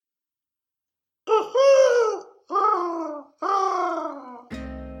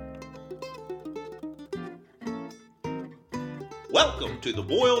Welcome to the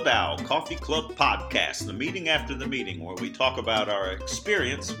Boiled Owl Coffee Club podcast, the meeting after the meeting where we talk about our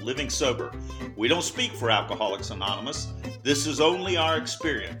experience living sober. We don't speak for Alcoholics Anonymous. This is only our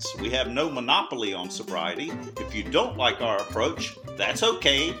experience. We have no monopoly on sobriety. If you don't like our approach, that's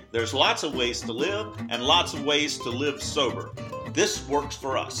okay. There's lots of ways to live and lots of ways to live sober. This works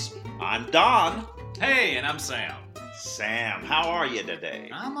for us. I'm Don. Hey, and I'm Sam. Sam, how are you today?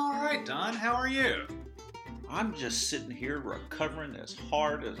 I'm all right, Don. How are you? I'm just sitting here recovering as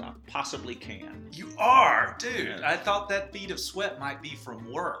hard as I possibly can. You are? Dude, I thought that bead of sweat might be from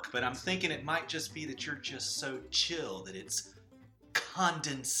work, but I'm thinking it might just be that you're just so chill that it's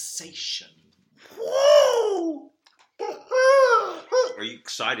condensation. Whoa! Are you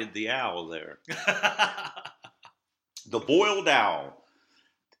excited, the owl there? The Boiled Owl,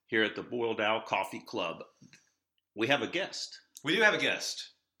 here at the Boiled Owl Coffee Club. We have a guest. We do have a guest.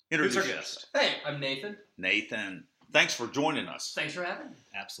 Who's our guest? Hey, I'm Nathan. Nathan, thanks for joining us. Thanks for having me.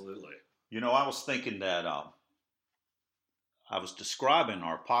 Absolutely. You know, I was thinking that I was describing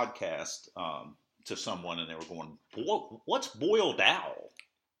our podcast to someone, and they were going, what's Boiled Owl?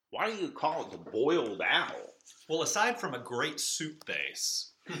 Why do you call it the Boiled Owl? Well, aside from a great soup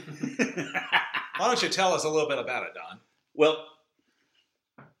base, why don't you tell us a little bit about it, Don? Well,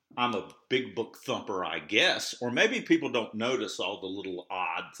 I'm a big book thumper, I guess. Or maybe people don't notice all the little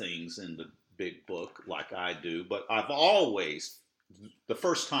odd things in the big book like I do. But I've always, the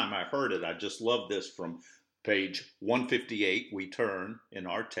first time I heard it, I just loved this from page 158. We turn in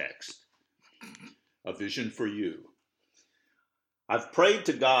our text. A vision for you. I've prayed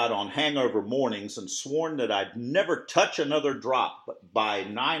to God on hangover mornings and sworn that I'd never touch another drop. But by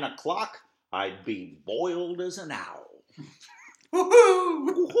 9 o'clock, I'd be boiled as an owl. Woohoo!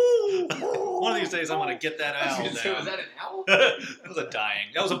 One of these days I'm going to get that owl down. So was that an owl? That was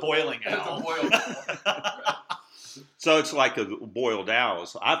a boiling owl. That was a boiled owl. So it's like a boiled owl.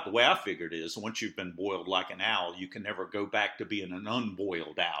 So the way I figured it is, once you've been boiled like an owl, you can never go back to being an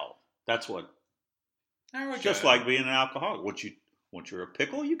unboiled owl. That's what. It's just like being an alcoholic. Once you're a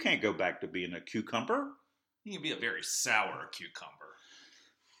pickle, you can't go back to being a cucumber. You can be a very sour cucumber.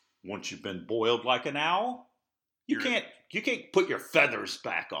 Once you've been boiled like an owl, you can't put your feathers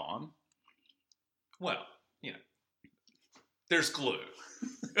back on. Well, there's glue.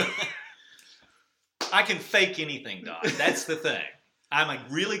 I can fake anything, Doc. That's the thing. I'm a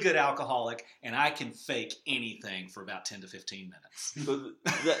really good alcoholic, and I can fake anything for about 10 to 15 minutes. So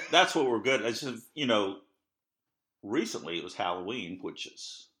that's what we're good at. It's just, recently it was Halloween, which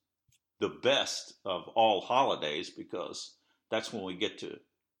is the best of all holidays because that's when we get to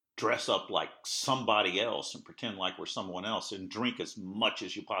dress up like somebody else and pretend like we're someone else and drink as much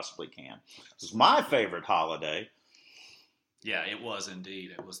as you possibly can. It's my favorite holiday. Yeah, it was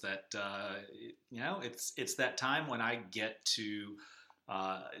indeed. It was that, it's that time when I get to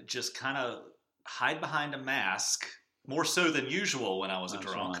just kind of hide behind a mask, more so than usual when I was a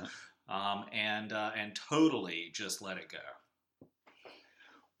drunk, and totally just let it go.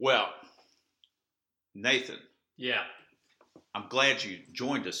 Well, Nathan. Yeah. I'm glad you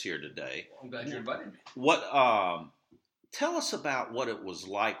joined us here today. I'm glad you invited me. Tell us about what it was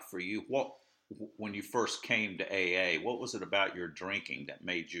like for you. When you first came to AA, what was it about your drinking that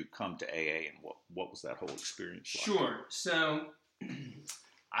made you come to AA, and what was that whole experience like? Sure. So,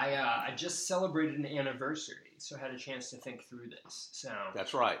 I just celebrated an anniversary, so I had a chance to think through this. So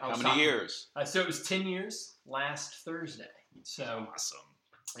that's right. How many years? So it was 10 years last Thursday. So awesome.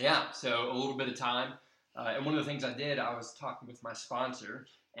 Yeah. So a little bit of time. And one of the things I did, I was talking with my sponsor,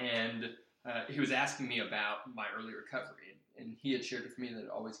 and he was asking me about my early recovery. And he had shared with me that it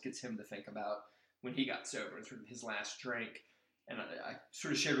always gets him to think about when he got sober and sort of his last drink. And I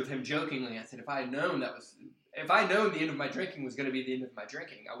sort of shared with him jokingly, I said, if I had known the end of my drinking was going to be the end of my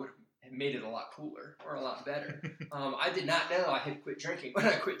drinking, I would have made it a lot cooler or a lot better. I did not know I had quit drinking when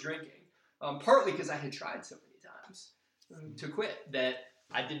I quit drinking, partly because I had tried so many times to quit that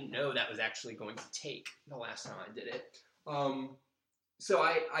I didn't know that was actually going to take the last time I did it. So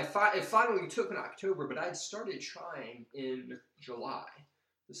it finally took in October, but I'd started trying in July,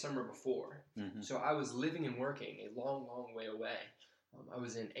 the summer before. Mm-hmm. So I was living and working a long, long way away. I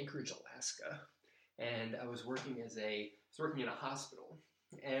was in Anchorage, Alaska, and I was working in a hospital.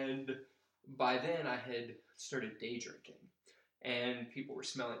 And by then I had started day drinking, and people were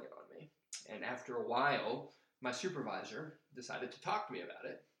smelling it on me. And after a while, my supervisor decided to talk to me about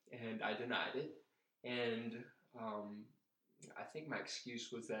it, and I denied it. And I think my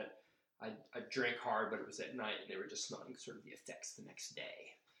excuse was that I drank hard, but it was at night, and they were just smelling sort of the effects the next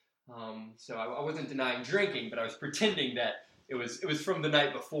day. So I wasn't denying drinking, but I was pretending that it was from the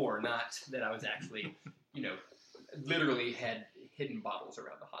night before, not that I was actually, literally had hidden bottles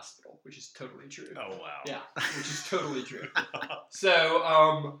around the hospital, which is totally true. Oh, wow. Yeah, which is totally true.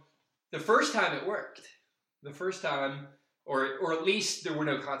 So the first time it worked. The first time, or at least there were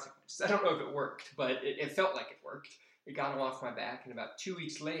no consequences. I don't know if it worked, but it felt like it worked. It got him off my back, and about 2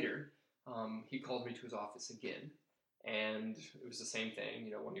 weeks later, he called me to his office again, and it was the same thing.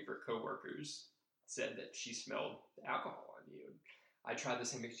 You know, one of your coworkers said that she smelled the alcohol on you. I tried the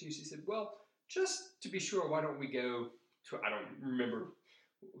same excuse. He said, well, just to be sure, why don't we go to, I don't remember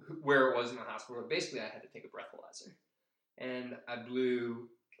where it was in the hospital. Basically, I had to take a breathalyzer. And I blew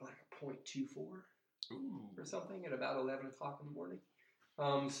like a .24 or something at about 11 o'clock in the morning.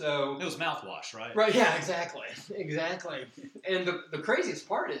 So it was mouthwash, right? Right, yeah, exactly. And the craziest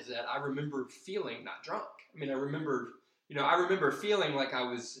part is that I remember feeling not drunk. I mean, I remember feeling like I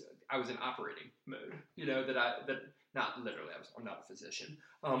was in operating mode. You know, that not literally, I'm not a physician,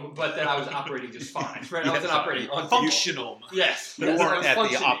 but that I was operating just fine. Right, I was operating on functional. Yes, you weren't at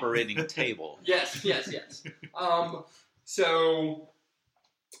the operating table. Yes. So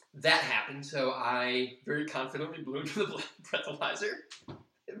that happened. So I very confidently blew into the breathalyzer.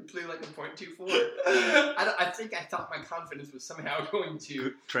 It blew like a .24. I think I thought my confidence was somehow going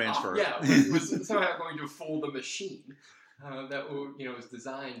to transfer. Was somehow going to fool the machine that was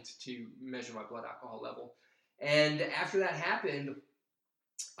designed to measure my blood alcohol level. And after that happened,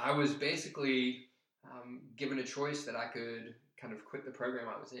 I was basically given a choice that I could kind of quit the program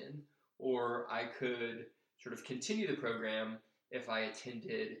I was in, or I could sort of continue the program if I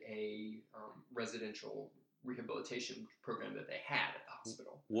attended a residential rehabilitation program that they had at the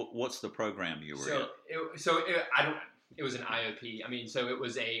hospital. What's the program you were in? It was an IOP. I mean, so it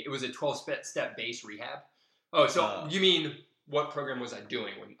was a 12-step base rehab. Oh, so you mean what program was I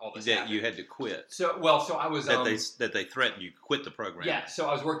doing when all this happened? You had to quit. So I was that they threatened you to quit the program. Yeah, so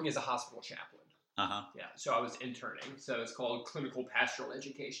I was working as a hospital chaplain. Yeah, so I was interning. So it's called clinical pastoral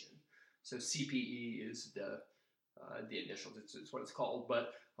education. So CPE is the initials. It's what it's called.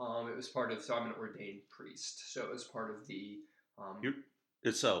 But it was part of. So I'm an ordained priest. So it was part of the.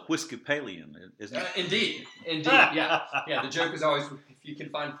 It's a Episcopalian, isn't it? Indeed. Yeah. The joke is always, if you can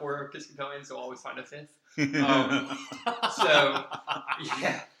find 4 Episcopalians, you'll always find a 5th.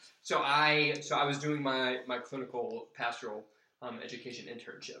 So I was doing my clinical pastoral education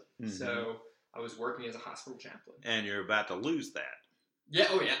internship. Mm-hmm. So I was working as a hospital chaplain. And you're about to lose that. Yeah.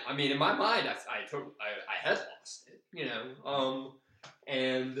 Oh yeah. I mean, in my mind, I had lost it. You know.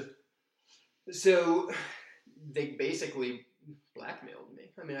 And so they basically blackmailed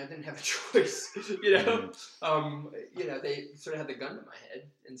me. I mean, I didn't have a choice. You know. They sort of had the gun to my head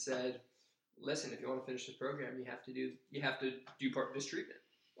and said, listen, if you want to finish this program, you have to do part of this treatment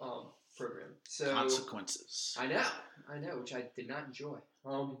program. So consequences. I know, which I did not enjoy.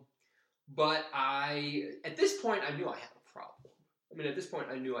 But at this point, I knew I had a problem. I mean, at this point,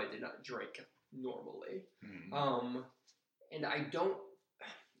 I knew I did not drink normally. Mm-hmm. And I don't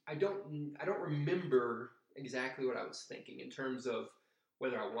remember exactly what I was thinking in terms of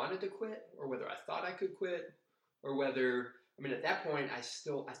whether I wanted to quit or whether I thought I could quit or whether. I mean, at that point, I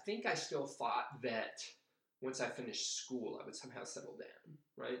think I still thought that once I finished school, I would somehow settle down,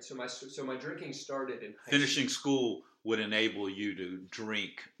 right? So my drinking started in high Finishing school would enable you to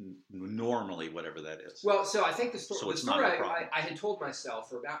drink normally, whatever that is. Well, so I think the story I had told myself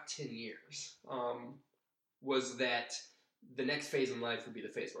for about 10 years was that the next phase in life would be the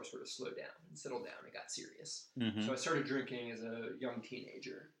phase where I sort of slowed down and settled down and got serious. Mm-hmm. So I started drinking as a young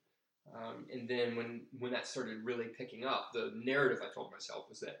teenager. And then when that started really picking up, the narrative I told myself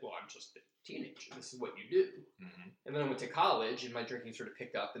was that, well, I'm just a teenager. This is what you do. Mm-hmm. And then I went to college, and my drinking sort of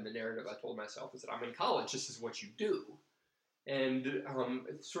picked up, and the narrative I told myself was that I'm in college. This is what you do. And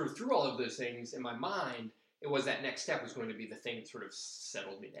sort of through all of those things in my mind, it was that next step was going to be the thing that sort of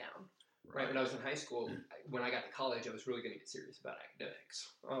settled me down. Right? When I was in high school, when I got to college, I was really going to get serious about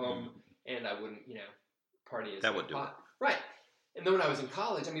academics. And I wouldn't, party as that would do it. Right. And then when I was in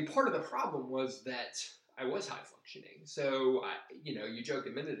college, I mean, part of the problem was that I was high functioning. So, you joked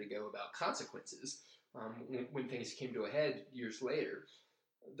a minute ago about consequences when things came to a head years later.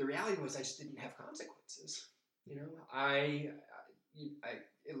 The reality was I just didn't have consequences. I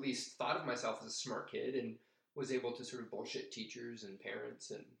at least thought of myself as a smart kid and was able to sort of bullshit teachers and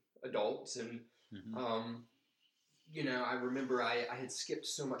parents and adults. And, I remember I had skipped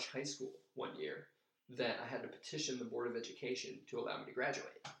so much high school one year that I had to petition the Board of Education to allow me to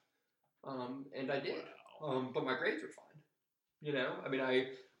graduate. And I did. Wow. But my grades were fine. I mean,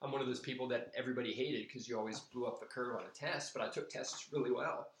 I'm one of those people that everybody hated because you always blew up the curve on a test, but I took tests really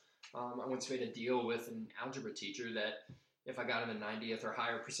well. I once made a deal with an algebra teacher that if I got in the 90th or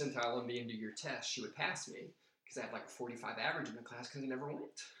higher percentile on the end of your test, she would pass me because I had like a 45 average in the class because I never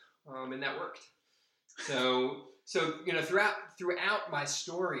went, and that worked. So throughout my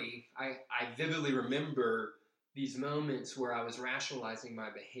story, I vividly remember these moments where I was rationalizing my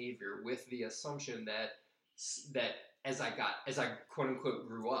behavior with the assumption that as I quote unquote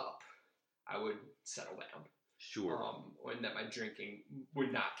grew up, I would settle down. Sure. And that my drinking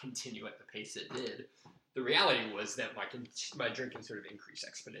would not continue at the pace it did. The reality was that my drinking sort of increased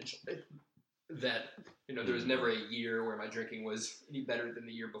exponentially. That there was never a year where my drinking was any better than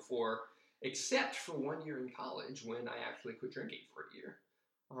the year before, except for 1 year in college when I actually quit drinking for a year,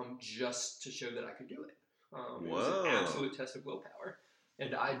 just to show that I could do it. It was an absolute test of willpower,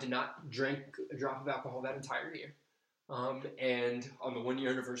 and I did not drink a drop of alcohol that entire year. And on the 1 year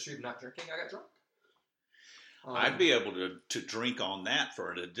anniversary of not drinking, I got drunk. I'd be able to drink on that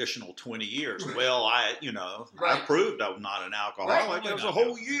for an additional 20 years. Well, I Right. proved I'm not an alcoholic. Right. It was a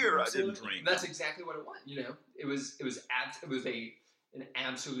whole year Absolutely. I didn't drink. That's exactly what it was. It was an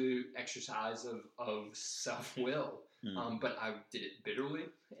absolute exercise of self-will. But I did it bitterly,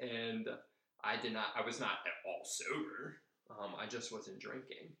 and I was not at all sober. I just wasn't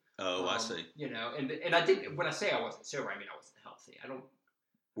drinking. Oh, I see. And I didn't. When I say I wasn't sober, I mean I wasn't healthy.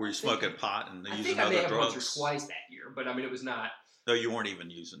 Were you smoking pot and I using think I may other have drugs? once or twice that year, but I mean it was not. No, you weren't even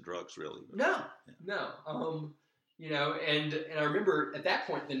using drugs, really. No. And I remember at that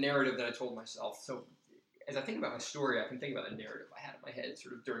point the narrative that I told myself. So as I think about my story, I can think about the narrative I had in my head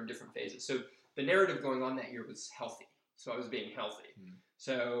sort of during different phases. So the narrative going on that year was healthy. So I was being healthy.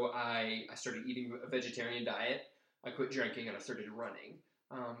 So I started eating a vegetarian diet. I quit drinking and I started running.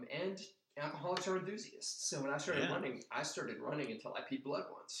 And alcoholics are enthusiasts. So when I started running, until I peed blood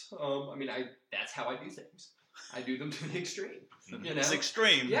once. That's how I do things. I do them to the extreme. It's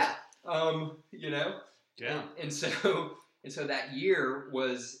extreme. Yeah. Yeah. And so that year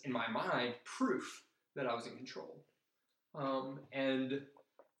was in my mind proof that I was in control. And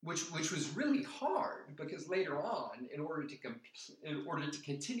which was really hard because later on, in order to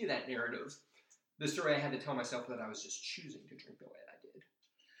continue that narrative, the story I had to tell myself that I was just choosing to drink the way I did,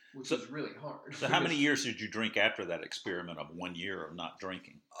 which was really hard. So how many years did you drink after that experiment of 1 year of not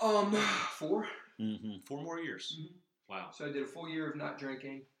drinking? 4. 4 more years. Mm-hmm. Wow. So I did a full year of not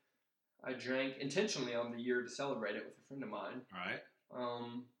drinking. I drank intentionally on the year to celebrate it with a friend of mine. All right.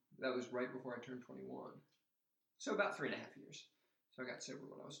 That was right before I turned 21. So about 3.5 years. So I got sober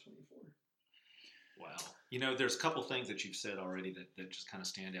when I was 24. Wow. There's a couple things that you've said already that just kind of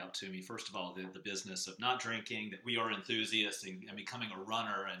stand out to me. First of all, the business of not drinking, that we are enthusiasts and becoming a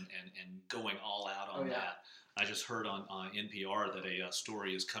runner and going all out on that. I just heard on NPR that a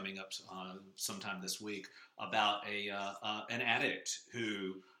story is coming up sometime this week about an addict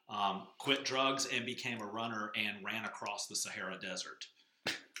who quit drugs and became a runner and ran across the Sahara Desert.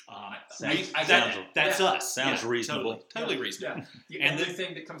 That's us. Sounds reasonable. Totally reasonable. Yeah. The only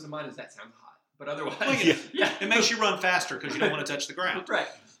thing that comes to mind is that sounds hot. But otherwise, it makes you run faster because you don't want to touch the ground. Right.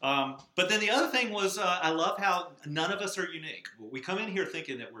 But then the other thing was, I love how none of us are unique. We come in here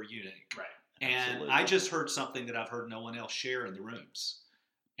thinking that we're unique. Right. And Absolutely. I just heard something that I've heard no one else share in the rooms.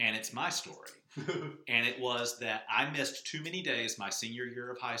 And it's my story. And it was that I missed too many days my senior year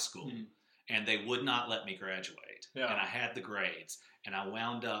of high school. And they would not let me graduate. Yeah. And I had the grades. And I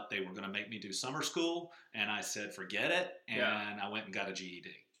wound up, they were going to make me do summer school. And I said, forget it. And I went and got a GED.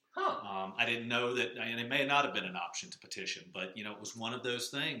 Huh. I didn't know that, and it may not have been an option to petition, but, it was one of those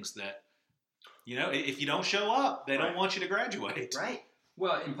things that, if you don't show up, they don't want you to graduate. Right.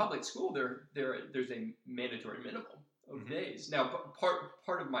 Well, in public school, there's a mandatory minimum of days. Now,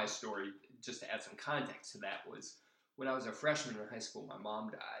 part of my story, just to add some context to that, was when I was a freshman in high school, my mom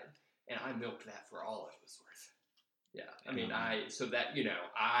died, and I milked that for all it was worth. Yeah. I mean, I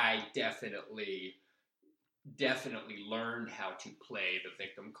definitely learned how to play the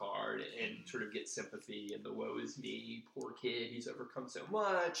victim card and sort of get sympathy and the woe is me, poor kid, he's overcome so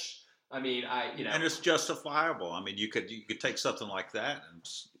much. I mean, and it's justifiable. I mean, you could take something like that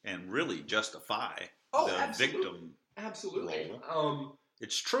and really justify the victim. Absolutely. Role.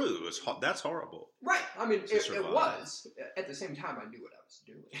 It's true. That's horrible. Right. I mean, it was. At the same time, I knew what I was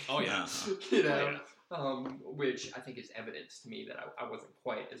doing. Oh yeah. Which I think is evidence to me that I wasn't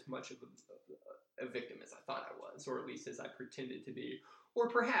quite as much of a victim as I thought I was, or at least as I pretended to be. Or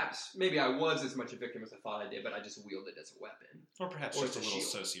perhaps, maybe I was as much a victim as I thought I did, but I just wielded it as a weapon. Or perhaps just a little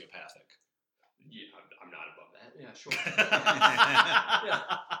sociopathic. Yeah, I'm not above that. Yeah, sure.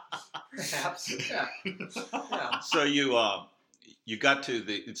 Perhaps. Yeah. So you got to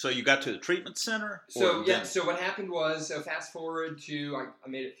the treatment center? So what happened was, fast forward to, I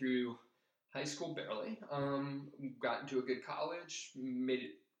made it through high school barely, got into a good college, made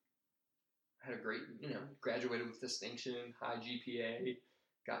it, had a great, graduated with distinction, high GPA,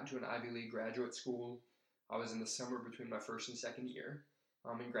 got into an Ivy League graduate school. I was in the summer between my first and second year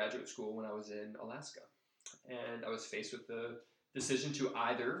in graduate school when I was in Alaska. And I was faced with the decision to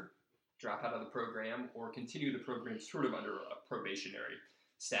either drop out of the program or continue the program sort of under a probationary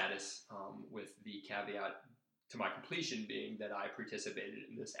status, with the caveat to my completion being that I participated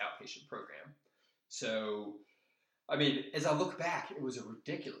in this outpatient program. So, I mean, as I look back, it was a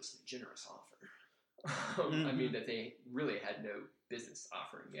ridiculously generous offer. I mean, that they really had no business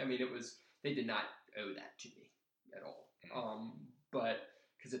offering me. I mean, they did not owe that to me at all. But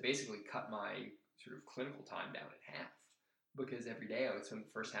because it basically cut my sort of clinical time down in half, because every day I would spend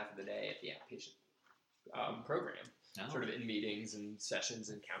the first half of the day at the outpatient program, sort of in meetings and sessions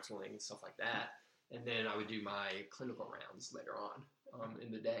and counseling and stuff like that. And then I would do my clinical rounds later on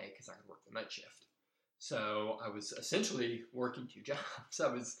in the day because I could work the night shift. So I was essentially working 2 jobs. I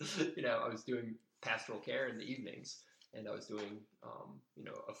was doing pastoral care in the evenings, and I was doing,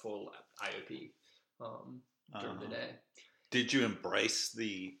 a full IOP during the day. Did you embrace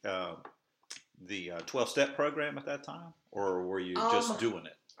the 12-step program at that time, or were you just doing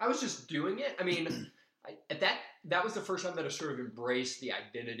it? I was just doing it. I mean, that was the first time that I sort of embraced the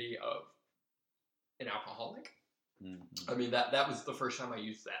identity of an alcoholic. I mean, that was the first time I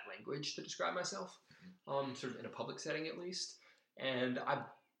used that language to describe myself, sort of in a public setting at least. And I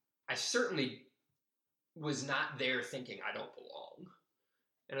certainly was not there thinking I don't belong.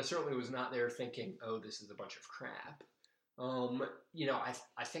 And I certainly was not there thinking, oh, this is a bunch of crap.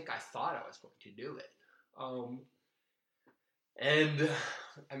 I think I thought I was going to do it. And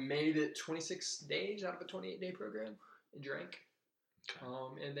I made it 26 days out of a 28-day program and drank.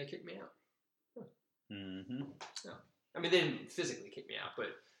 And they kicked me out. Mm-hmm. No. I mean, they didn't physically kick me out, but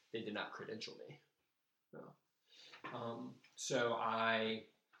they did not credential me. No. So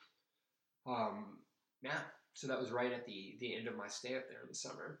so that was right at the end of my stay up there in the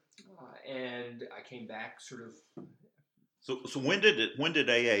summer. And I came back sort of. So when did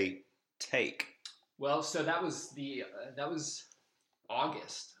AA take? Well, so that was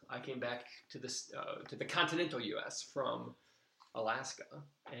August. I came back to the continental U.S. from Alaska,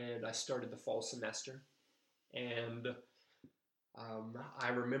 and I started the fall semester. And I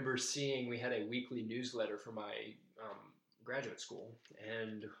remember seeing we had a weekly newsletter for my graduate school,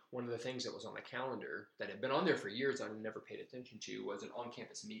 and one of the things that was on the calendar that had been on there for years I never paid attention to was an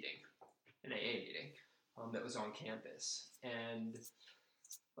on-campus meeting, an AA meeting that was on campus. And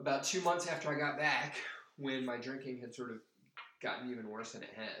about 2 months after I got back, when my drinking had sort of gotten even worse than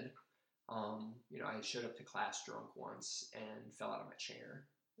it had, I had showed up to class drunk once and fell out of my chair.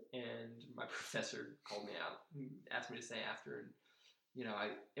 And my professor called me out and asked me to stay after. And,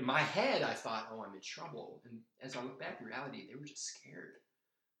 in my head, I thought, oh, I'm in trouble. And as I look back in reality, they were just scared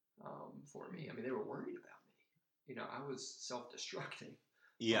for me. I mean, they were worried about me. I was self-destructing.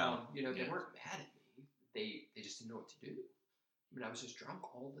 Yeah. They weren't mad at me. They just didn't know what to do. I mean, I was just drunk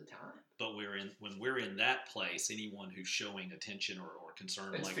all the time. But when we're in that place, anyone who's showing attention or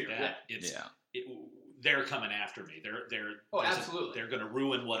concern It's like fear, that, they're coming after me. Absolutely. They're going to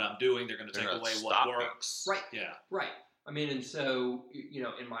ruin what I'm doing. They're going to take away what works. Right. Yeah. Right. I mean, and so,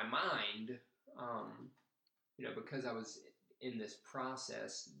 in my mind, because I was in this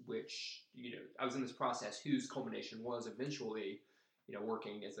process, which, I was in this process whose culmination was eventually,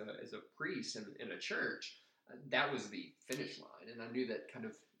 working as a priest in a church, that was the finish line. And I knew that kind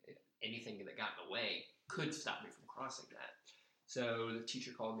of anything that got in the way could stop me from crossing that. So the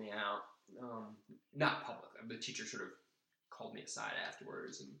teacher called me out, not publicly, but the teacher sort of called me aside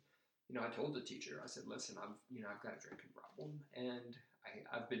afterwards. And, I told the teacher, I said, listen, I've got a drinking problem, and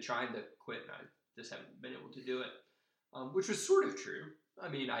I've been trying to quit, and I just haven't been able to do it, which was sort of true. I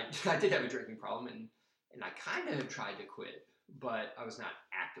mean, I did have a drinking problem, and I kind of tried to quit, but I was not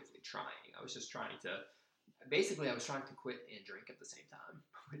actively trying. I was just trying to quit and drink at the same time,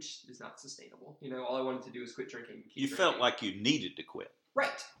 which is not sustainable. All I wanted to do was quit drinking and keep You drinking. felt like you needed to quit.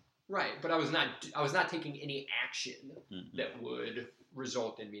 Right. But I was not taking any action that would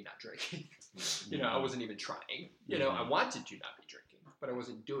result in me not drinking. I wasn't even trying. I wanted to not be drinking, but I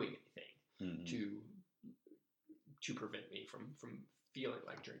wasn't doing anything to prevent me from feeling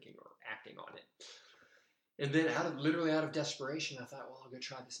like drinking or acting on it. And then literally out of desperation, I thought, well, I'll go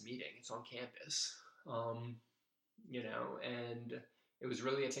try this meeting. It's on campus. And it was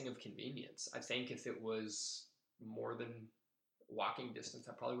really a thing of convenience. I think if it was more than walking distance,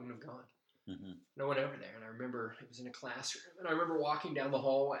 I probably wouldn't have gone. Mm-hmm. And I went over there, and I remember it was in a classroom, and I remember walking down the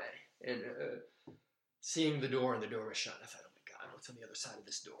hallway and seeing the door, and the door was shut. I thought, oh my God, what's on the other side of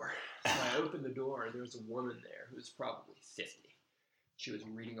this door? So I opened the door, and there was a woman there who was probably 50. she was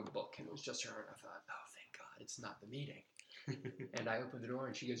reading a book, and it was just her, and I thought, oh, thank God, it's not the meeting. And I opened the door,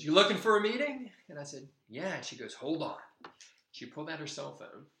 and she goes, "You looking for a meeting?" And I said, "Yeah." And she goes, "Hold on." She pulled out her cell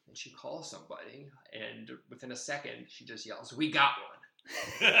phone, and she calls somebody, and within a second, she just yells, "We got one."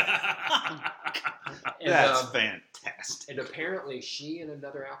 And, That's fantastic. and apparently, she and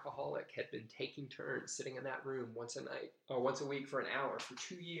another alcoholic had been taking turns sitting in that room once a week for an hour for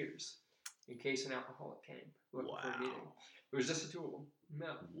 2 years, in case an alcoholic came looking for a meeting. It was just the two of them.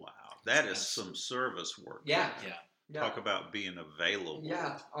 No. Wow, that is some service work. Yeah. Talk about being available.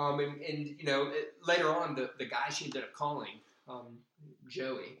 Yeah. And later on, the guy she ended up calling,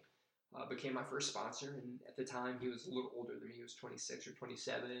 Joey, became my first sponsor. And at the time, he was a little older than me. He was 26 or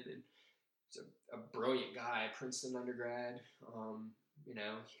 27, and he's a brilliant guy, Princeton undergrad.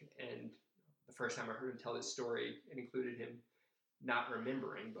 And the first time I heard him tell this story, it included him not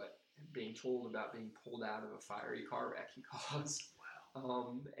remembering, but being told about being pulled out of a fiery car wreck he caused.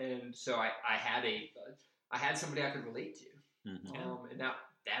 Wow. And so I had somebody I could relate to. Mm-hmm. And that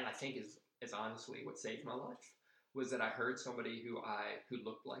I think is honestly what saved my life, was that I heard somebody who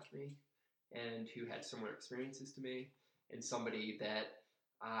looked like me and who had similar experiences to me, and somebody that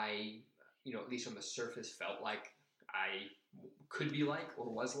I, at least on the surface, felt like I could be like or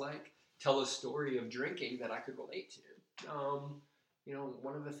was like, tell a story of drinking that I could relate to.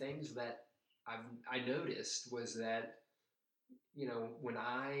 One of the things that I noticed was that, when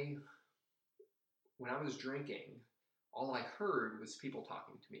I was drinking, all I heard was people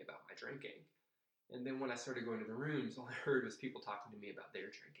talking to me about my drinking. And then when I started going to the rooms, all I heard was people talking to me about their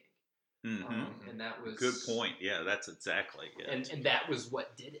drinking. Mm-hmm. And that was... Good point. Yeah, that's exactly it. And that was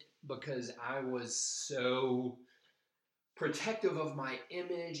what did it, because I was so protective of my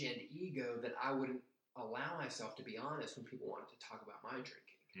image and ego that I wouldn't allow myself to be honest when people wanted to talk about my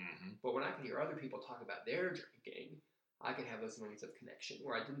drinking. Mm-hmm. But when I could hear other people talk about their drinking, I could have those moments of connection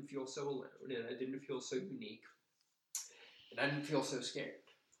where I didn't feel so alone, and I didn't feel so unique, and I didn't feel so scared.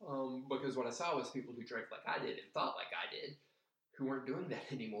 Because what I saw was people who drank like I did and thought like I did, who weren't doing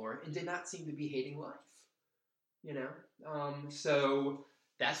that anymore and did not seem to be hating life. So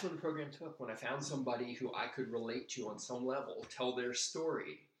that's what the program took. When I found somebody who I could relate to on some level, tell their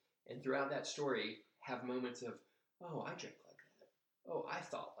story, and throughout that story have moments of, oh, I drank like that. Oh, I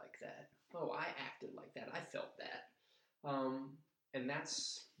thought like that. Oh, I acted like that. I felt that. And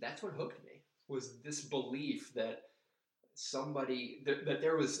that's what hooked me, was this belief that that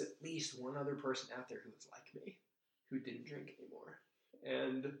there was at least one other person out there who was like me, who didn't drink anymore.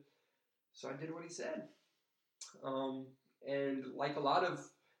 And so I did what he said. And like a lot of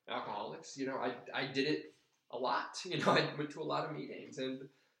alcoholics, I did it a lot. I went to a lot of meetings, and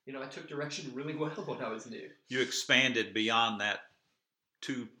I took direction really well when I was new. You expanded beyond that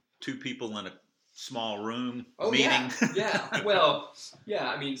two people in a small room meeting. Yeah. Well, yeah.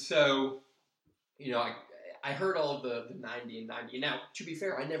 I mean, so I heard all the 90 and 90. Now, to be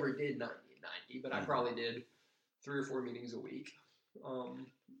fair, I never did 90 and 90, but I probably did 3 or 4 meetings a week, for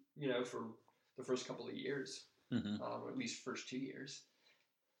the first couple of years, or at least first 2 years.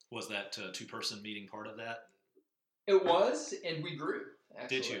 Was that two-person meeting part of that? It was, and we grew,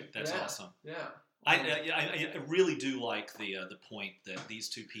 actually. Did you? That's awesome. Yeah. I really do like the point that these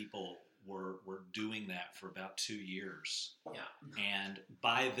two people were doing that for about 2 years. Yeah. And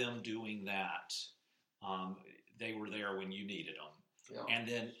by them doing that, they were there when you needed them. Yeah. And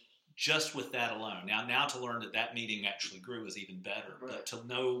then just with that alone, now to learn that meeting actually grew is even better. Right. But to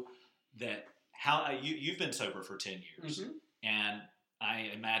know that you've been sober for 10 years, and I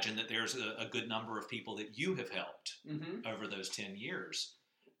imagine that there's a good number of people that you have helped over those 10 years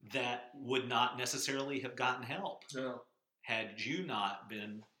that would not necessarily have gotten help had you not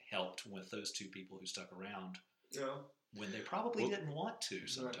been helped with those two people who stuck around when they probably didn't want to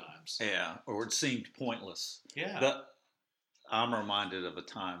sometimes. Yeah, or it seemed pointless. Yeah. I'm reminded of a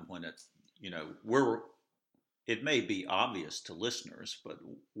time when it may be obvious to listeners, but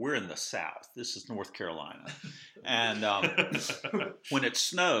we're in the South. This is North Carolina. And when it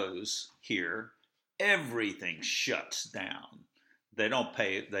snows here, everything shuts down. We don't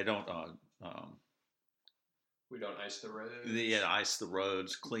ice the roads. Ice the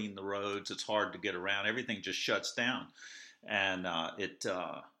roads, clean the roads. It's hard to get around. Everything just shuts down. And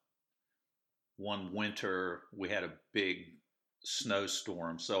one winter we had a big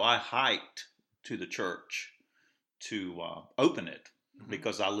snowstorm, so I hiked to the church to open it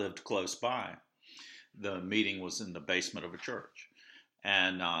because I lived close by. The meeting was in the basement of a church,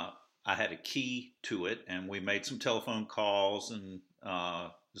 and I had a key to it, and we made some telephone calls and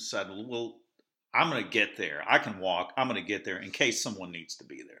decided, well, I'm going to get there. I can walk. I'm going to get there in case someone needs to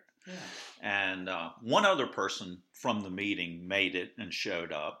be there. Yeah. And one other person from the meeting made it and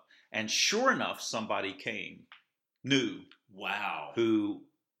showed up. And sure enough, somebody came, new, Wow. who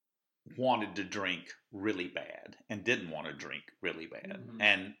wanted to drink really bad and didn't want to drink really bad. Mhm.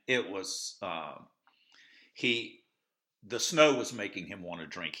 And it was, the snow was making him want to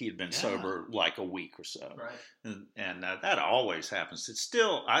drink. He had been sober like a week or so. Right. And that always happens.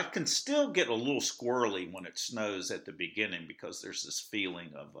 I can still get a little squirrely when it snows at the beginning because there's this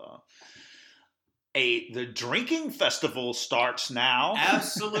feeling of the drinking festival starts now.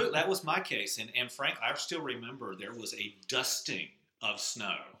 Absolutely. That was my case. And Frank, I still remember there was a dusting of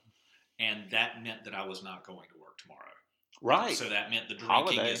snow, and that meant that I was not going to work tomorrow. Right. So that meant the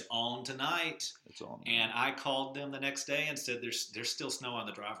drinking Holiday. is on tonight. It's on. And I called them the next day and said, there's still snow on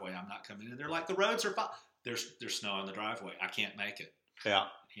the driveway. I'm not coming in. They're like, the roads are fine. There's snow on the driveway. I can't make it. Yeah,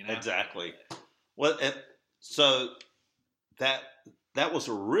 You know? exactly. Well, so that was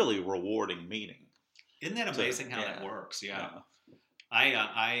a really rewarding meeting. Isn't that amazing how that works? Yeah.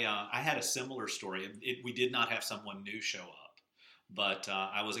 I had a similar story. We did not have someone new show up. But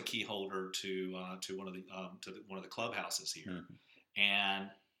I was a key holder to one of the clubhouses here, and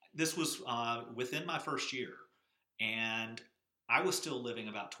this was within my first year, and I was still living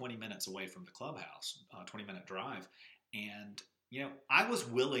about 20 minutes away from the clubhouse, 20-minute drive, and I was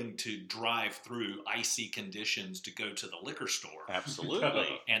willing to drive through icy conditions to go to the liquor store.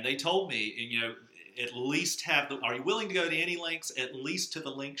 Absolutely. And they told me, at least are you willing to go to any lengths? At least to the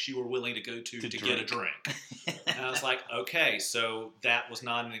lengths you were willing to go to get a drink. And I was like, okay, so that was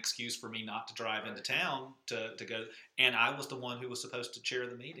not an excuse for me not to drive into town to go. And I was the one who was supposed to chair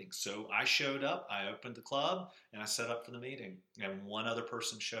the meeting. So I showed up, I opened the club, and I set up for the meeting. And one other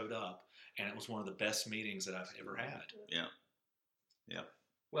person showed up, and it was one of the best meetings that I've ever had. Yeah. Yeah.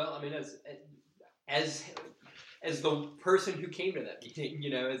 Well, I mean, as the person who came to that meeting,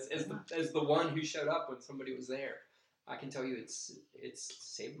 as the one who showed up when somebody was there, I can tell you it's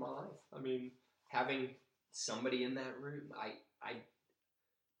saved my life. I mean, having somebody in that room, I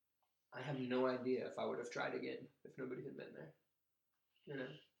have no idea if I would have tried again if nobody had been there.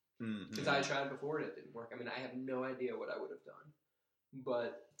 Because I tried before and it didn't work. I mean, I have no idea what I would have done,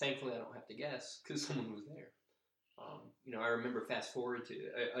 but thankfully I don't have to guess because someone was there. I remember fast forward to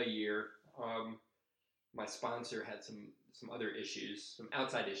a year. My sponsor had some other issues, some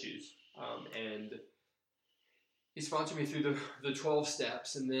outside issues, and he sponsored me through the 12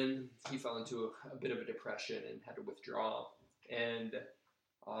 steps, and then he fell into a bit of a depression and had to withdraw. And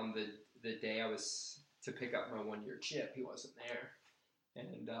on the day I was to pick up my 1-year chip, he wasn't there.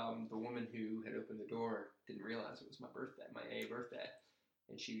 And the woman who had opened the door didn't realize it was my birthday, my AA birthday.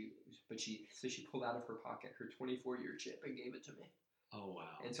 And she pulled out of her pocket her 24-year chip and gave it to me. Oh,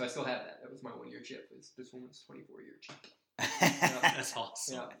 wow. And so I still have that. That was my 1-year chip. This woman's 24-year chip. That's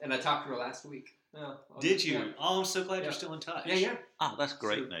awesome. Yeah. And I talked to her last week. Did you? Yeah. Oh, I'm so glad you're still in touch. Yeah. Oh, that's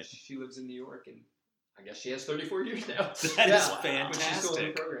great, so Nathan. She lives in New York, and I guess she has 34 years now. That is fantastic. But she's still in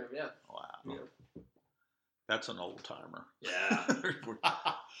the program, yeah. Wow. Yeah. That's an old timer. Yeah.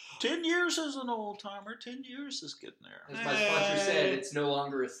 10 years is an old timer. 10 years is getting there. As my sponsor said, it's no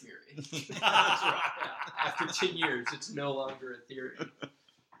longer a theory. That's right. Yeah. After 10 years, it's no longer a theory.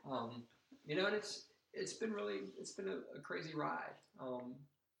 And it's been a crazy ride.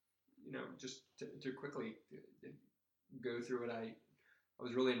 Just to quickly go through it, I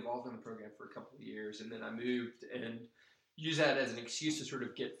was really involved in the program for a couple of years, and then I moved and used that as an excuse to sort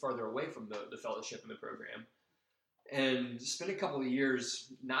of get farther away from the fellowship and the program, and spent a couple of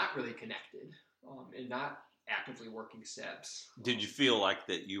years not really connected and not actively working steps. Did you feel like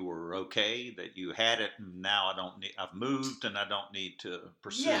that you were okay, that you had it, and now I've moved and I don't need to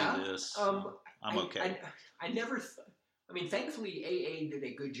pursue this? I'm okay. I never. Thankfully, AA did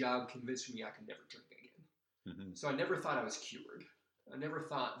a good job convincing me I could never drink again. Mm-hmm. So I never thought I was cured. I never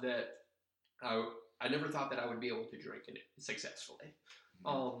thought that I would be able to drink it successfully.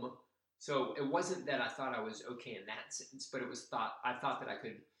 Mm-hmm. So it wasn't that I thought I was okay in that sense, but I thought that I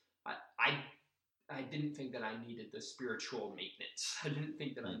could. I didn't think that I needed the spiritual maintenance. I didn't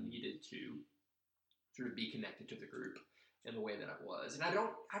think that I needed to sort of be connected to the group in the way that I was. And I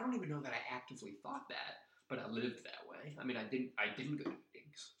don't even know that I actively thought that, but I lived that way. I mean, I didn't go to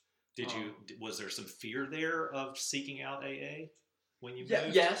meetings. Was there some fear there of seeking out AA when you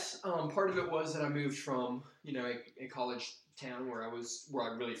moved? Yes. Part of it was that I moved from, a college town where I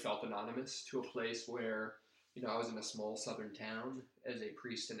really felt anonymous to a place where, I was in a small southern town as a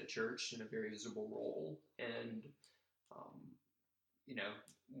priest in a church in a very visible role. And,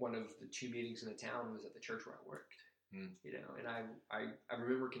 one of the 2 meetings in the town was at the church where I worked. And I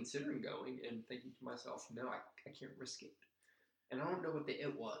remember considering going and thinking to myself, no, I can't risk it. and I don't know what the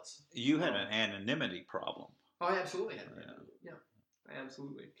it was. You had an anonymity problem. Oh, I absolutely had. Yeah. Yeah,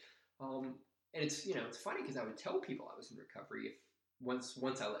 absolutely. And it's it's funny because I would tell people I was in recovery if once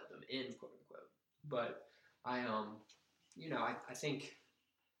I let them in, quote unquote. But I I think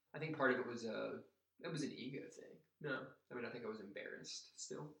part of it was an ego thing. No, I mean I think I was embarrassed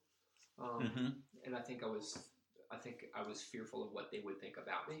still, Mm-hmm. and I think I was fearful of what they would think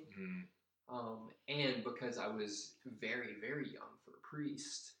about me. Mm-hmm. And because I was very, very young for a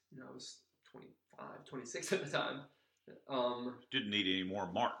priest, I was 25, 26 at the time. Didn't need any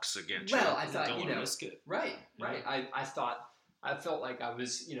more marks against Well, you. I thought, Don't risk it. right. Yeah. I felt like I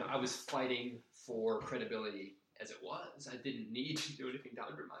was fighting for credibility as it was. I didn't need to do anything to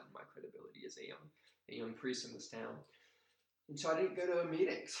undermine my credibility as a young priest in this town. And so I didn't go to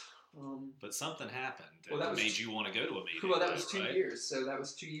meetings. But something happened Well, that that was made you want to go to a meeting. Well, that was though, 2 right? years. So that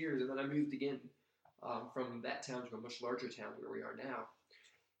was 2 years, and then I moved again from that town to a much larger town where we are now.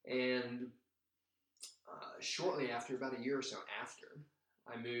 And shortly after, about a year or so after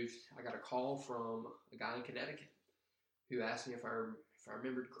I moved, I got a call from a guy in Connecticut who asked me if I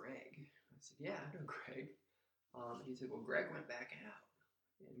remembered Greg. I said, "Yeah, I know Greg." He said, "Well, Greg went back out,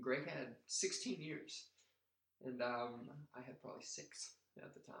 and Greg had 16 years, and I had probably 6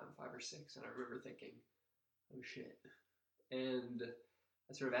 at the time, 5 or 6." And I remember thinking, "Oh shit!" And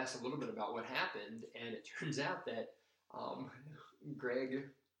I sort of asked a little bit about what happened, and it turns out that Greg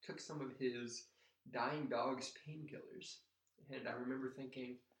took some of his dying dog's painkillers, and I remember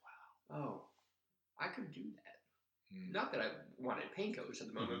thinking, "Wow, oh, I could do that." Not that I wanted painkillers at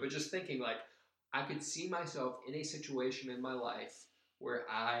the moment, but just thinking like I could see myself in a situation in my life where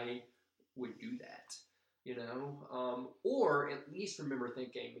I would do that, or at least remember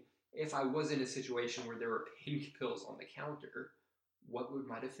thinking if I was in a situation where there were pain pills on the counter, what would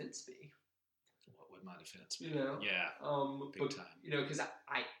my defense be? What would my defense be? Yeah, big time. Because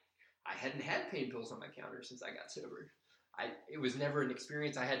I hadn't had pain pills on my counter since I got sober. It was never an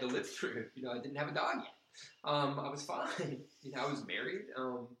experience I had to live through. I didn't have a dog yet. I was fine. I was married.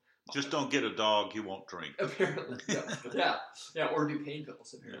 Just don't get a dog you won't drink. Apparently, yeah, or do pain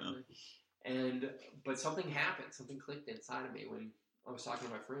pills apparently. Yeah. But something happened. Something clicked inside of me when I was talking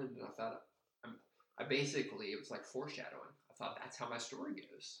to my friend, and I thought, it was like foreshadowing. I thought that's how my story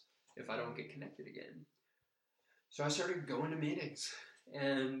goes if I don't get connected again. So I started going to meetings,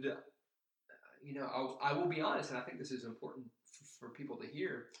 and I will be honest, and I think this is important for people to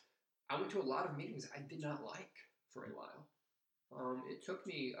hear. I went to a lot of meetings I did not like for a while. It took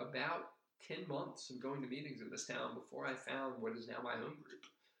me about 10 months of going to meetings in this town before I found what is now my home group.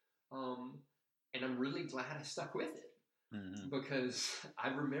 And I'm really glad I stuck with it, because I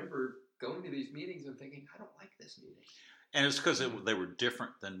remember going to these meetings and thinking, I don't like this meeting. And it's because they were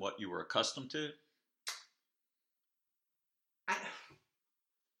different than what you were accustomed to? I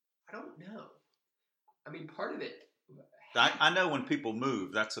don't know. I mean, part of it... I know when people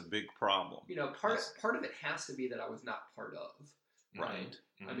move, that's a big problem. Part of it has to be that I was not part of, right?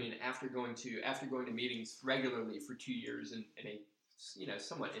 Mm-hmm. I mean, after going to meetings regularly for 2 years in a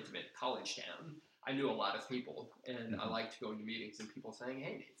somewhat intimate college town, I knew a lot of people, and I liked going to meetings and people saying,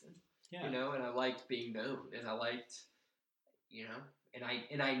 "Hey, Nathan," and I liked being known, and I liked, and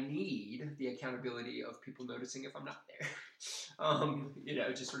I need the accountability of people noticing if I'm not there,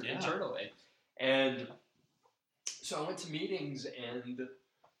 just sort of internally, and. So I went to meetings, and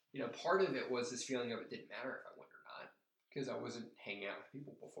part of it was this feeling of it didn't matter if I went or not, because I wasn't hanging out with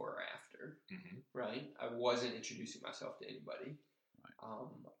people before or after, right? I wasn't introducing myself to anybody. Right.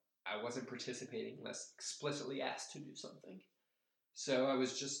 I wasn't participating unless explicitly asked to do something. So I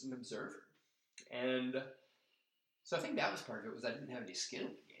was just an observer, and so I think that was part of it. Was I didn't have any skin in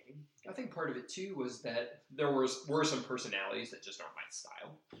the game. I think part of it too was that there were some personalities that just aren't my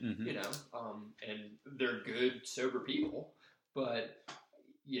style, and they're good sober people, but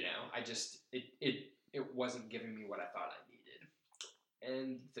I just it wasn't giving me what I thought I needed,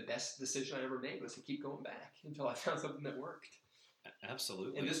 and the best decision I ever made was to keep going back until I found something that worked.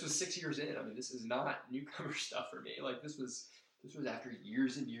 Absolutely. And this was 6 years in. I mean, this is not newcomer stuff for me. Like this was after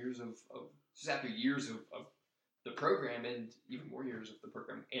years and years of the program, and even more years of the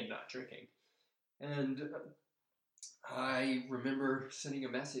program and not drinking. And I remember sending a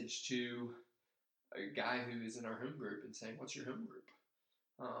message to a guy who is in our home group and saying, "What's your home group?"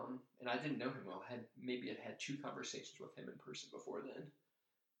 And I didn't know him well. I had 2 conversations with him in person before then.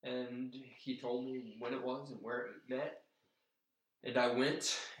 And he told me when it was and where it met. And I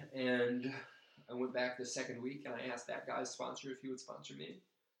went back the second week, and I asked that guy's sponsor if he would sponsor me.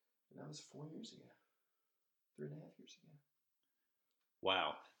 And that was 4 years ago. 3.5 years ago.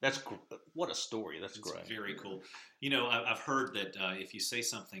 Wow. What a story. That's It's great. very cool. I've heard that if you say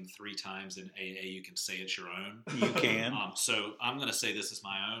something 3 times in AA, you can say it's your own. You can. So I'm going to say this is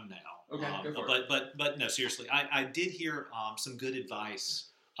my own now. Okay, go for it. But no, seriously, I did hear some good advice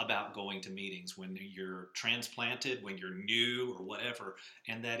about going to meetings when you're transplanted, when you're new or whatever,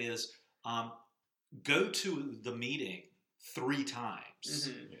 and that is go to the meeting 3 times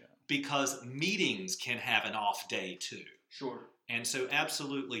Mm-hmm. because meetings can have an off day too. Sure. And so,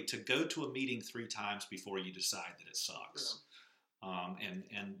 absolutely, to go to a meeting 3 times before you decide that it sucks.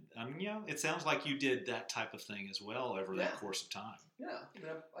 It sounds like you did that type of thing as well over that course of time. Yeah,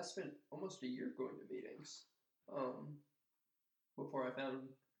 I spent almost a year going to meetings before I found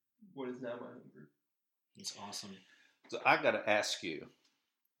what is now my home group. It's awesome. So I got to ask you.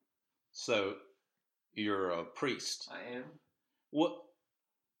 So you're a priest. I am. What?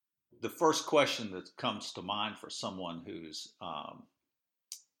 The first question that comes to mind for someone who's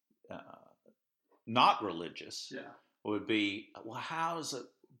not religious would be, well, how does a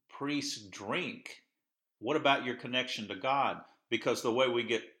priest drink? What about your connection to God? Because the way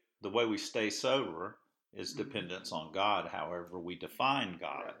we stay sober is dependence on God, however we define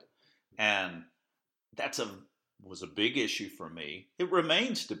God. Right. And was a big issue for me. It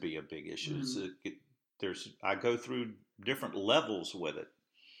remains to be a big issue. Mm-hmm. I go through different levels with it.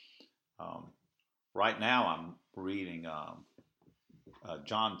 Right now, I'm reading a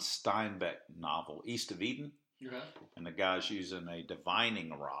John Steinbeck novel, East of Eden, and the guy's using a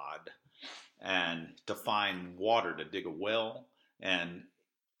divining rod and to find water to dig a well, and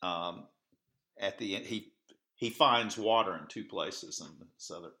at the end he finds water in 2 places, and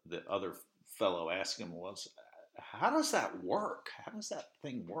the other fellow asks him, "Well, how does that work? How does that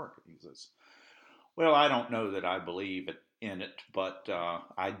thing work?" He says, "Well, I don't know that I believe in it, but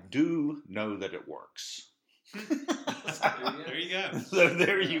I do know that it works." There you go. So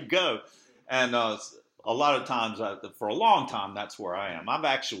there you go. And a lot of times, for a long time, that's where I am. I've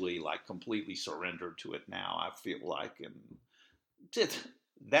actually completely surrendered to it now. I feel like, and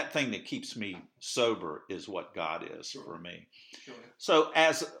that thing that keeps me sober is what God is for me. Sure. So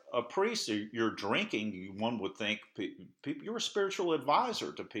as a priest, you're drinking. One would think you're a spiritual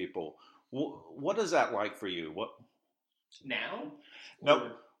advisor to people. What is that like for you? Now?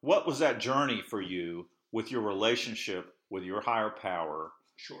 No. What was that journey for you with your relationship with your higher power?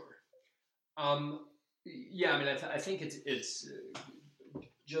 Sure. Yeah, I mean, I think it's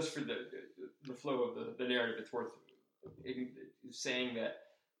just for the flow of the narrative. It's worth saying that.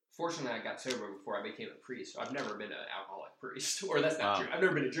 Fortunately, I got sober before I became a priest. So I've never been an alcoholic priest, or that's not true. I've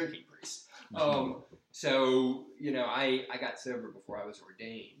never been a drinking priest. So I got sober before I was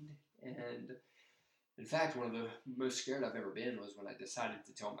ordained, and in fact, one of the most scared I've ever been was when I decided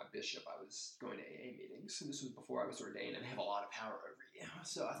to tell my bishop I was going to AA meetings. And this was before I was ordained, and I have a lot of power over you.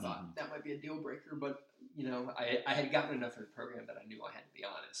 So I thought that might be a deal breaker, but I had gotten enough of the program that I knew I had to be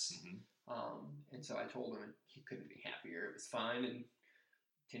honest. And so I told him, and he couldn't be happier. It was fine, and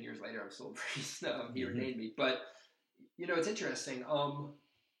 10 years later, I'm still a priest. He ordained me. But, it's interesting.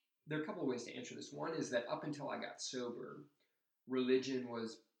 There are a couple of ways to answer this. One is that up until I got sober, religion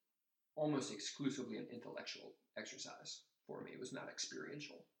was almost exclusively an intellectual exercise for me. It was not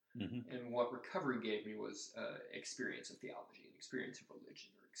experiential. And what recovery gave me was experience of theology, an experience of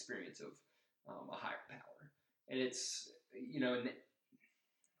religion, or experience of a higher power. And it's, and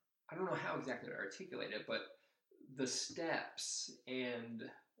I don't know how exactly to articulate it, but the steps and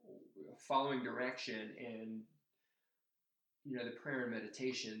following direction and the prayer and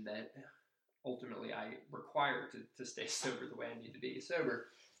meditation that ultimately I require to stay sober the way I need to be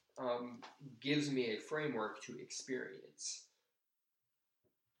sober gives me a framework to experience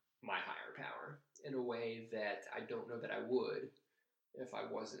my higher power in a way that I don't know that I would if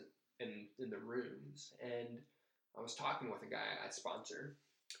I wasn't in the rooms. And I was talking with a guy I sponsor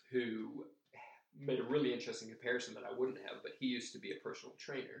who made a really interesting comparison that I wouldn't have, but he used to be a personal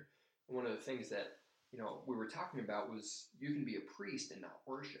trainer. And one of the things that, we were talking about was you can be a priest and not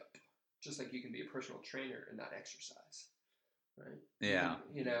worship, just like you can be a personal trainer and not exercise, right? Yeah.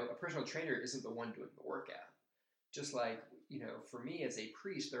 A personal trainer isn't the one doing the workout. Just like, for me as a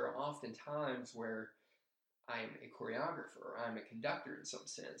priest, there are often times where I'm a choreographer, or I'm a conductor in some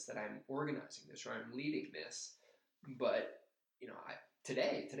sense, that I'm organizing this, or I'm leading this. But,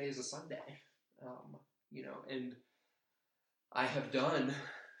 today is a Sunday. And I have done,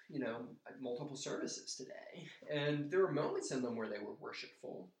 multiple services today, and there were moments in them where they were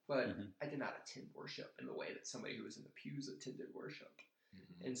worshipful, but I did not attend worship in the way that somebody who was in the pews attended worship.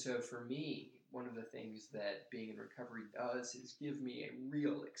 And so for me, one of the things that being in recovery does is give me a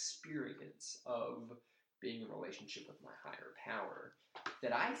real experience of being in relationship with my higher power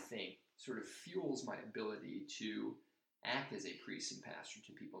that I think sort of fuels my ability to act as a priest and pastor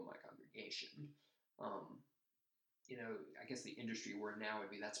to people in my congregation. I guess the industry word now would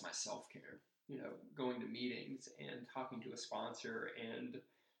be that's my self-care. Going to meetings and talking to a sponsor and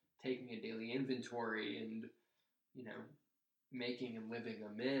taking a daily inventory and, making and living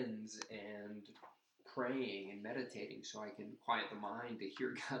amends and praying and meditating so I can quiet the mind to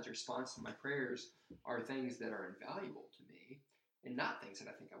hear God's response to my prayers are things that are invaluable to me and not things that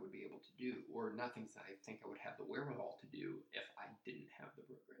I think I would be able to do or not things that I think I would have the wherewithal to do if I didn't have the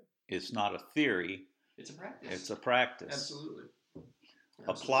program. It's not a theory. It's a practice. It's a practice. Absolutely.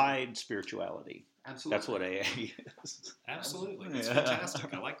 Applied spirituality. Absolutely. That's what AA is. Absolutely. That's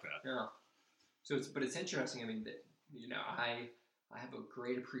fantastic. I like that. Yeah. So it's interesting. I mean, I have a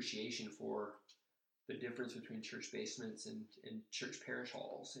great appreciation for the difference between church basements and church parish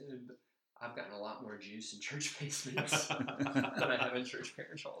halls, and I've gotten a lot more juice in church basements than I have in church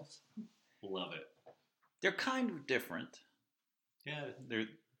parish halls. Love it. They're kind of different. Yeah. Their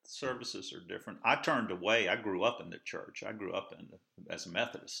services are different. I turned away. I grew up in the church. I grew up as a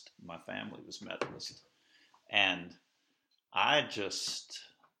Methodist. My family was Methodist. And I just,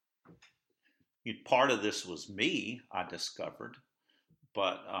 part of this was me, I discovered.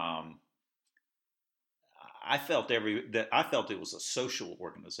 But I felt it was a social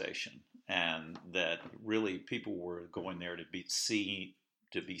organization, and that really people were going there to be seen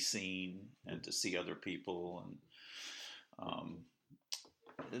and to see other people, and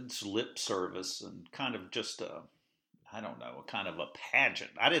it's lip service and kind of just a kind of a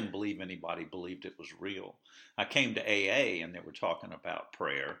pageant. I didn't believe anybody believed it was real. I came to AA and they were talking about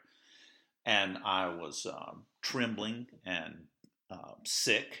prayer, and I was trembling and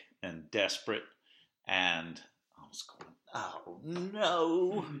sick and desperate, and I was going, oh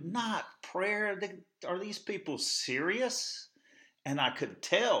no, not prayer. Are these people serious? And I could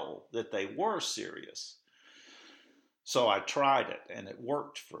tell that they were serious. So I tried it, and it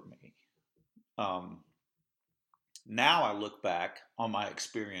worked for me. Now I look back on my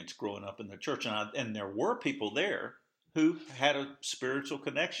experience growing up in the church, and there were people there who had a spiritual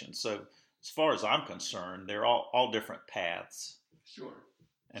connection. So as far as I'm concerned, they're all different paths. Sure.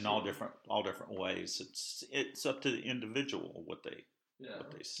 And all different ways. It's up to the individual what they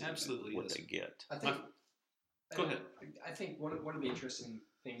see, absolutely what they get. Go ahead. I think one of the interesting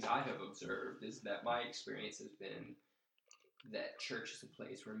things I have observed is that my experience has been that church is a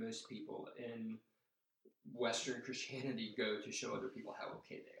place where most people in Western Christianity go to show other people how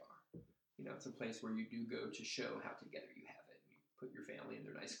okay they are. It's a place where you do go to show how together you have it. You put your family in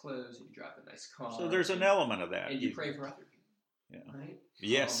their nice clothes, and you drive a nice car. So there's an element of that. And you pray for other people. Yeah. Right?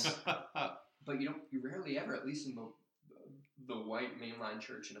 Yes. But you rarely ever, at least in the white mainline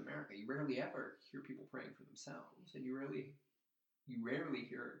church in America, you rarely ever hear people praying for themselves, and you rarely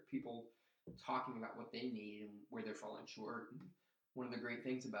hear people talking about what they need and where they're falling short. And one of the great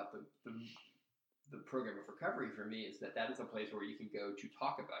things about the program of recovery for me is that is a place where you can go to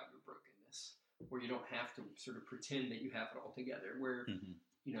talk about your brokenness, where you don't have to sort of pretend that you have it all together. Where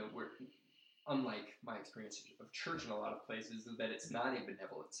where unlike my experience of church in a lot of places, is that it's not a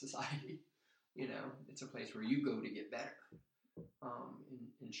benevolent society. It's a place where you go to get better.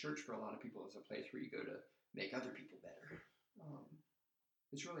 In church, for a lot of people, is a place where you go to make other people better.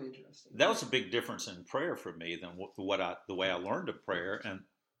 It's really interesting. That was a big difference in prayer for me than the way I learned to pray, and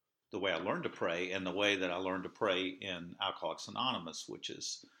the way I learned to pray, and the way that I learned to pray in Alcoholics Anonymous, which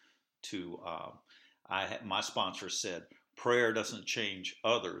is my sponsor said, prayer doesn't change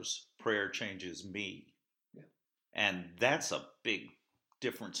others, prayer changes me. Yeah. And that's a big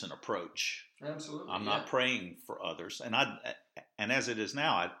difference in approach. Absolutely. I'm not praying for others. And as it is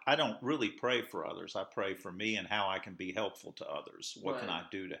now, I don't really pray for others. I pray for me and how I can be helpful to others. What can I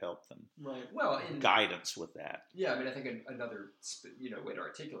do to help them? Right. Well, guidance with that. Yeah, I mean, I think another way to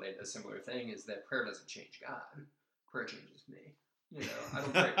articulate a similar thing is that prayer doesn't change God. Prayer changes me. I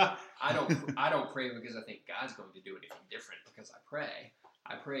don't pray. I don't pray because I think God's going to do anything different because I pray.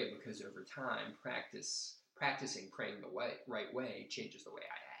 I pray because over time, practicing praying the right way changes the way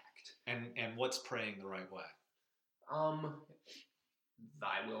I act. And what's praying the right way?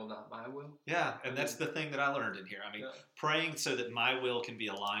 Thy will, not my will. Yeah, and that's the thing that I learned in here. I mean, praying so that my will can be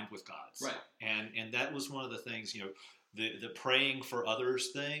aligned with God's. Right. And that was one of the things, the praying for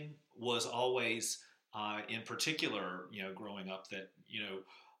others thing was always, in particular, growing up that,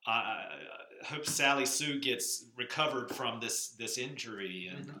 I hope Sally Sue gets recovered from this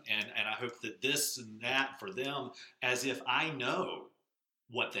injury, and I hope that this and that for them, as if I know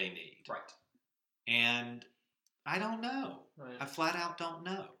what they need. Right. And I don't know. Right. I flat out don't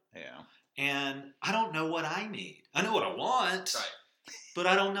know. Yeah. and I don't know what I need. I know what I want, Right. but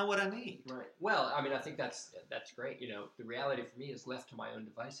I don't know what I need. Right. Well, I mean, I think that's great. You know, the reality for me is left to my own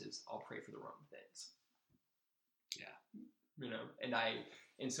devices, I'll pray for the wrong things. Yeah. You know,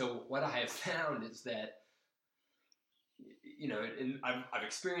 and so what I have found is that, you know, and I've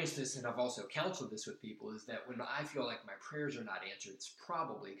experienced this, and I've also counseled this with people, is that when I feel like my prayers are not answered, it's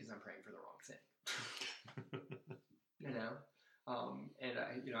probably because I'm praying for the wrong thing. You know, and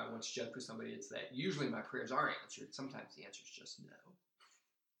I once joked with somebody, it's that usually my prayers are answered. Sometimes the answer is just no.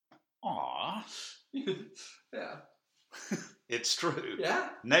 Aw. Yeah. It's true. Yeah.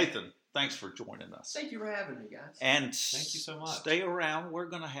 Nathan, thanks for joining us. Thank you for having me, guys. And Thank you so much. Stay around. We're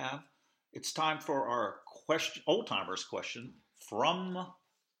going to have, it's time for our question, old timers question from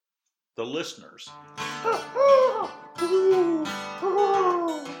the listeners.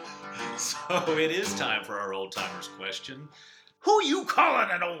 So it is time for our old timers question. Who you calling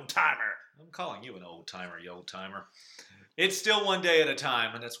an old timer? I'm calling you an old timer, you old timer. It's still one day at a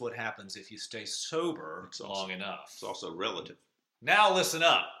time, and that's what happens if you stay sober long enough. It's also relative. Now listen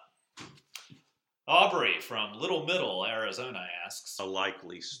up. Aubrey from Little Middle, Arizona asks, A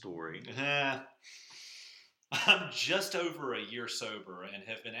likely story. I'm just over a year sober and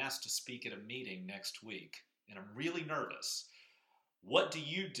have been asked to speak at a meeting next week, and I'm really nervous. What do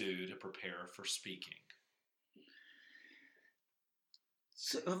you do to prepare for speaking?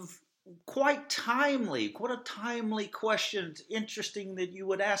 So, quite timely. What a timely question. It's interesting that you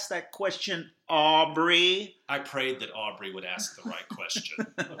would ask that question, Aubrey. I prayed that Aubrey would ask the right question.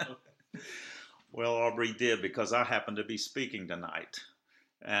 Well, Aubrey did, because I happen to be speaking tonight.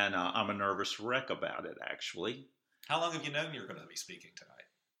 And I'm a nervous wreck about it, actually. How long have you known you're going to be speaking tonight?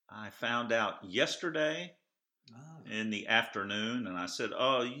 I found out yesterday in the afternoon, and I said,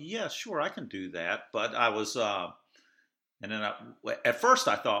 oh, yeah, sure, I can do that. But I was, and then at first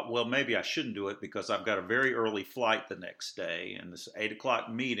I thought, well, maybe I shouldn't do it because I've got a very early flight the next day and this 8 o'clock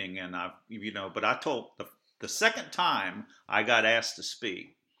meeting. And but I told the second time I got asked to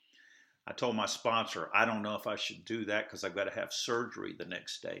speak, I told my sponsor, I don't know if I should do that because I've got to have surgery the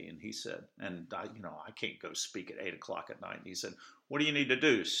next day. And he said, I can't go speak at 8 o'clock at night. And he said, what do you need to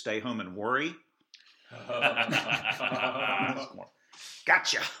do? Stay home and worry?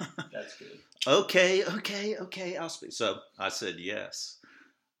 Gotcha. That's good. Okay, I'll speak. So I said, yes,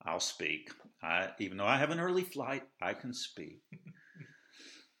 I'll speak. Even though I have an early flight, I can speak.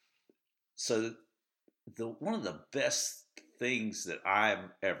 So one of the best things that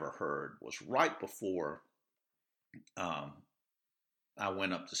I've ever heard was right before I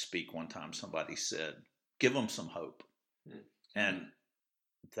went up to speak one time. Somebody said, give them some hope. And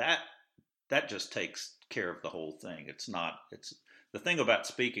that just takes care of the whole thing. It's the thing about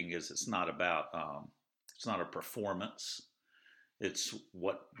speaking is it's not a performance. It's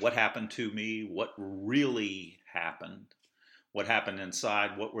what happened to me, what really happened, what happened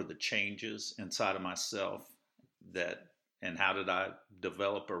inside, what were the changes inside of myself, and how did I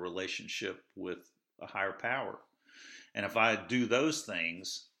develop a relationship with a higher power. And if I do those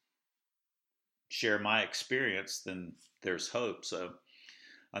things, share my experience, then there's hope. So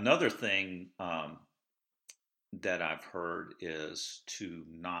another thing that I've heard is to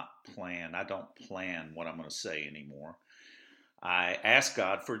not plan. I don't plan what I'm going to say anymore. I ask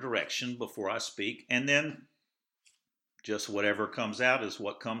God for direction before I speak, and then just whatever comes out is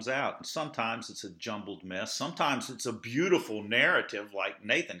what comes out. And sometimes it's a jumbled mess. Sometimes it's a beautiful narrative like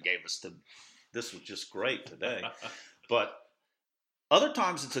Nathan gave us. This was just great today. But other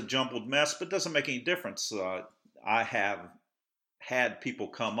times it's a jumbled mess, but it doesn't make any difference. I have had people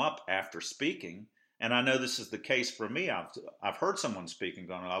come up after speaking, and I know this is the case for me. I've heard someone speaking,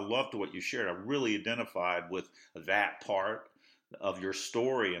 going, I loved what you shared. I really identified with that part of your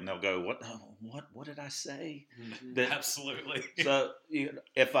story, and they'll go, what did I say? Mm-hmm. Absolutely. So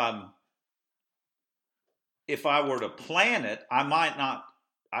if I were to plan it, I might not.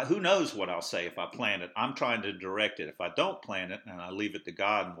 Who knows what I'll say if I plan it? I'm trying to direct it. If I don't plan it and I leave it to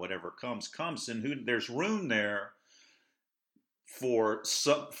God, and whatever comes, and there's room there for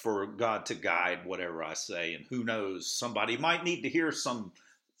God to guide whatever I say. And who knows, somebody might need to hear some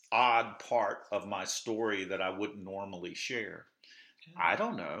odd part of my story that I wouldn't normally share. I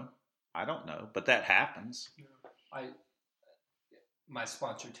don't know, but that happens. My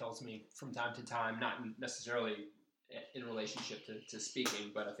sponsor tells me from time to time, not necessarily in relationship to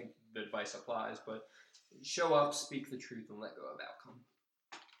speaking, but I think the advice applies, but show up, speak the truth, and let go of outcome.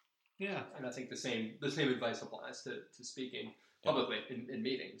 Yeah. And I think the same advice applies to speaking publicly in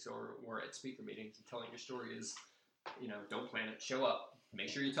meetings or at speaker meetings, and telling your story is, don't plan it, show up, make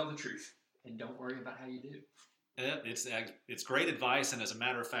sure you tell the truth, and don't worry about how you do. It's great advice, and as a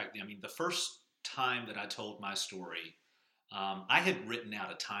matter of fact, I mean, the first time that I told my story, I had written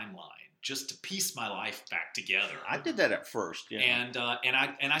out a timeline just to piece my life back together. I did that at first, yeah. And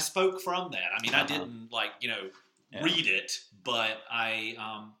I spoke from that. I mean, I didn't read it, but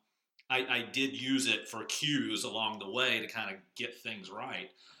I did use it for cues along the way to kind of get things right.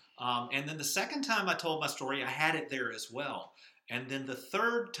 And then the second time I told my story, I had it there as well. And then the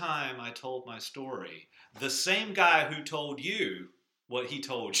third time I told my story, the same guy who told you what he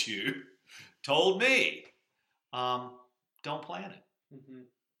told you told me, don't plan it. Mm-hmm.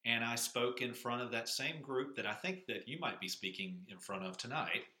 And I spoke in front of that same group that I think that you might be speaking in front of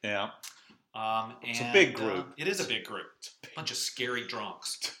tonight. Yeah. It's And, a big group. It is a big group. A bunch of scary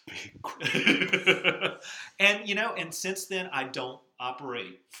drunks. It's a big group. And since then, I don't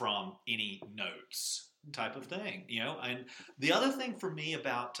operate from any notes type of thing, And the other thing for me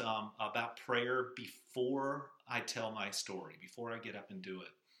about prayer before I tell my story, before I get up and do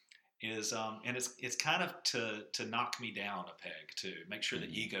it, is and it's kind of to knock me down a peg, to make sure the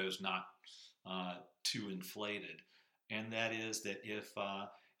ego's not too inflated, and that is that if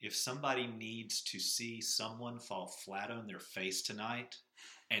somebody needs to see someone fall flat on their face tonight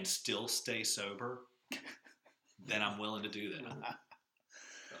and still stay sober, then I'm willing to do that.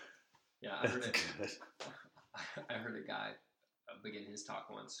 Yeah, I heard a guy begin his talk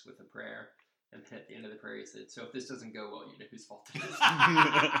once with a prayer, and then at the end of the prayer he said, "So if this doesn't go well, you know whose fault it is."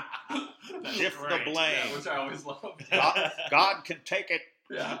 Shift the blame. Yeah, which I always love. God can take it.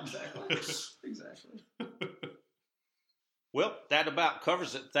 Yeah, exactly. Well, that about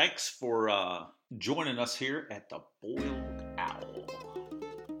covers it. Thanks for joining us here at the Boiled Owl.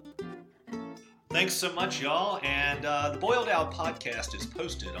 Thanks so much, y'all. And the Boiled Owl podcast is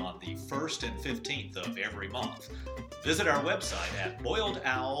posted on the 1st and 15th of every month. Visit our website at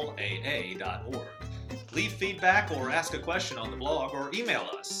boiledowlaa.org. Leave feedback or ask a question on the blog, or email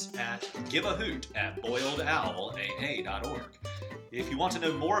us at giveahoot@boiledowlaa.org. If you want to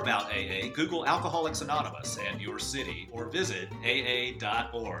know more about AA, Google Alcoholics Anonymous and your city, or visit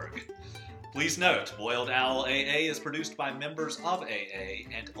aa.org. Please note, Boiled Owl AA is produced by members of AA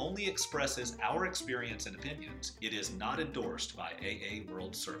and only expresses our experience and opinions. It is not endorsed by AA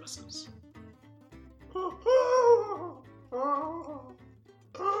World Services.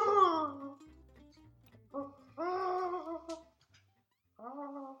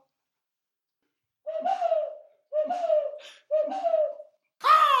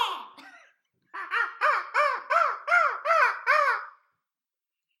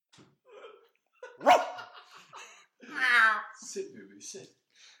 Sit, baby, sit.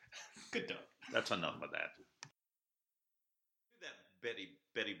 Good dog. That's enough of that. That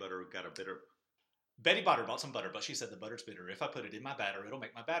Betty Butter got a bitter. Betty Butter bought some butter, but she said the butter's bitter. If I put it in my batter, it'll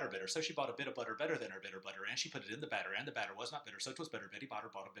make my batter bitter. So she bought a bit of butter better than her bitter butter, and she put it in the batter, and the batter was not bitter, so it was better. Betty Butter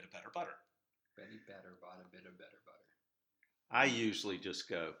bought a bit of better butter. Betty Batter bought a bit of better butter. I usually just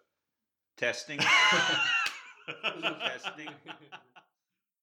go testing. Testing.